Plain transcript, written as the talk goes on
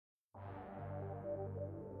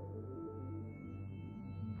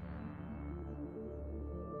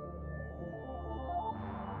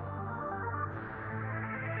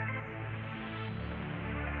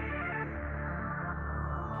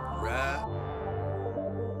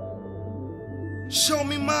Show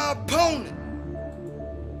me my opponent.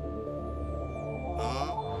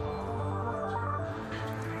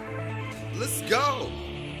 Let's go.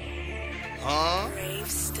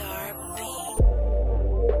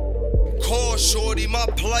 Call shorty my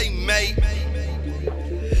playmate.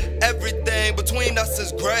 Everything between us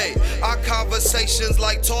is great. Our conversations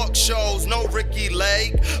like talk shows, no Ricky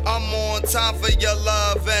Lake. I'm on time for your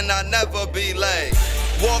love and I never be late.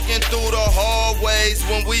 Walking through the hallways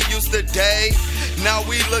when we used to date. Now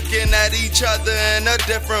we looking at each other in a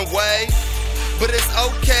different way. But it's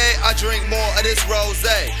okay, I drink more of this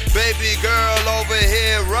rosé. Baby girl over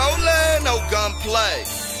here rolling, no gunplay.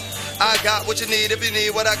 I got what you need, if you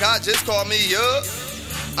need what I got, just call me up.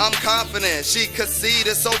 I'm confident, she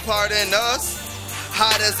conceded, so pardon us.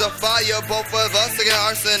 Hot as a fire, both of us again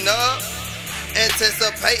arson up.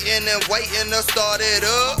 Anticipating and waiting to start it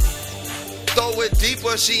up. Throw it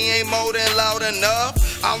deeper, she ain't more than loud enough.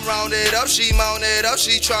 I'm rounded up, she mounted up,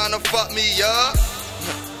 she tryna fuck me up.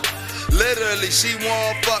 Literally, she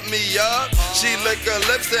won't fuck me up. She lick her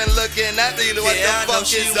lips and looking at me, what the fuck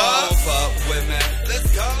is up? Fuck with me.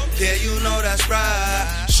 Let's go. Yeah, you know that's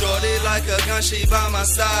right. Shorty like a gun, she by my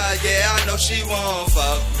side. Yeah, I know she won't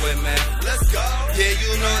fuck with me. Let's go. Yeah,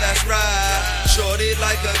 you know that's right. Shorty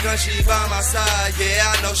like a gun, she by my side.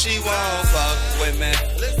 Yeah, I know she won't fuck with me.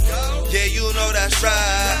 Let's go. Yeah, you know that's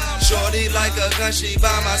right. Shorty like a gun, she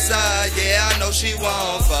by my side. Yeah, I know she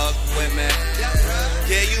won't fuck with me.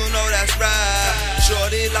 Yeah, you know that's right.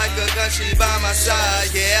 Shorty like a gun, she by my side.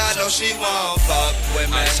 Yeah, I know she won't fuck with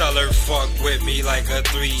me. I tell her fuck with me like a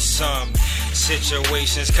threesome.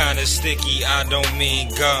 Situation's kinda sticky, I don't mean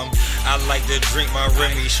gum. I like to drink my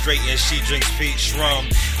Remy straight and she drinks peach rum.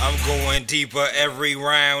 I'm going deeper every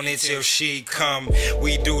round until she come.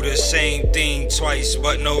 We do the same thing twice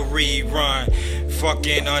but no rerun.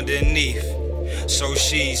 Fucking underneath, so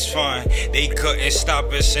she's fine. They couldn't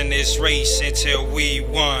stop us in this race until we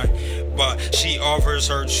won. But she offers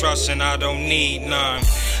her trust and I don't need none.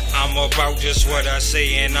 I'm about just what I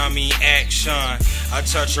say and I mean action. I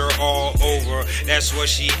touch her all over, that's what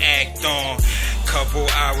she act on. Couple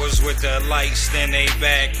hours with the lights, then they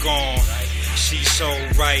back on. She's so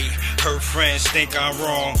right, her friends think I'm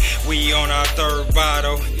wrong. We on our third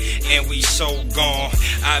bottle, and we so gone.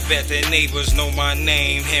 I bet the neighbors know my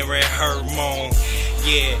name, hearing her moan.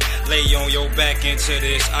 Yeah, lay on your back into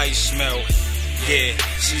this ice melt. Yeah,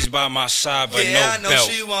 she's by my side, but yeah, no I know belt.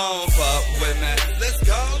 she won't fuck with me. Let's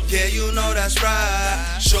go. Yeah, you know that's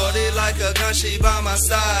right. Shorty like a gun, she by my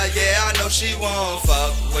side. Yeah, I know she won't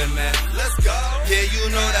fuck with me. Let's go. Yeah, you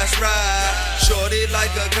know that's right. Shorty like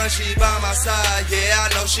a gun, she by my side. Yeah, I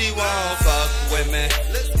know she won't fuck with me.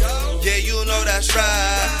 Let's go. Yeah, you know that's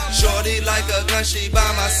right. Shorty like a gun, she by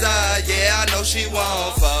my side. Yeah, I know she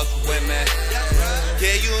won't fuck with me.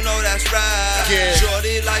 Yeah, you know that's right. Yeah.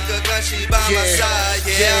 Shorty like a gun, she by my side.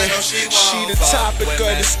 Yeah, I know she won't She the fuck topic with of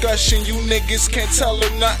me. discussion. You niggas can't tell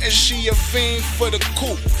her nothing. She a fiend for the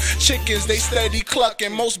coop. Chickens, they steady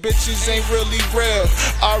clucking. Most bitches ain't really real.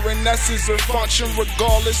 RNS is her function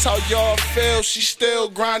regardless how y'all feel. She still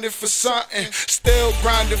grinding for something. Still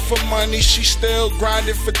grinding for money. She still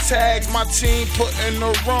grinding for tags. My team putting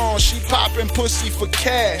her on. She popping pussy for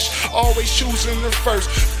cash. Always choosing her first.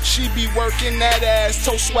 She be working that ass.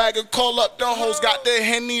 Toe swagger, call up the hoes. Got the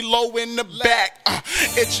Henny low in the back.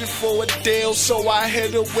 Itching for a deal, so I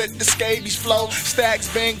hit her with the scabies flow.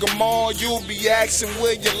 Stacks bang them all. You'll be asking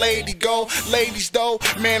where your lady go. Ladies though,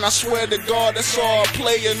 man, I swear to God, that's all a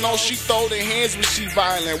player know. She throw the hands when she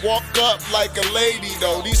violent. Walk up like a lady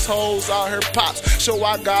though. These hoes out her pops, so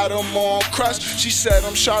I got them on crush. She said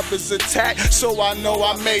I'm sharp as a tack, so I know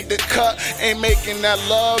I made the cut. Ain't making that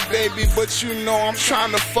love, baby, but you know I'm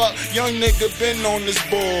trying to fuck. Young nigga been on this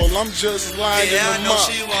bull, I'm just lining yeah, I them know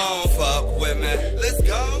up. she won't fuck with me. Let's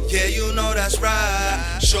go. Yeah, you know that's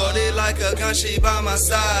right. Shorty like a gun, she by my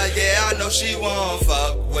side. Yeah, I know she won't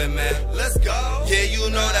fuck with me. Let's go. Yeah, you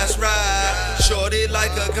know that's right. Shorty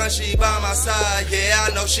like a gun, she by my side. Yeah,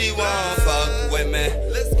 I know she won't fuck with me.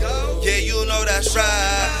 Let's go. Yeah, you know that's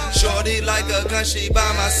right. Shorty like a gun, she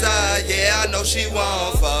by my side. Yeah, I know she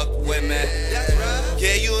won't fuck with me.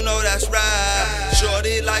 Yeah, you know that's right.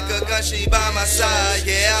 Shorty like a gun, she by my side.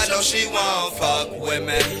 Yeah, I know she won't fuck with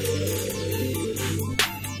me.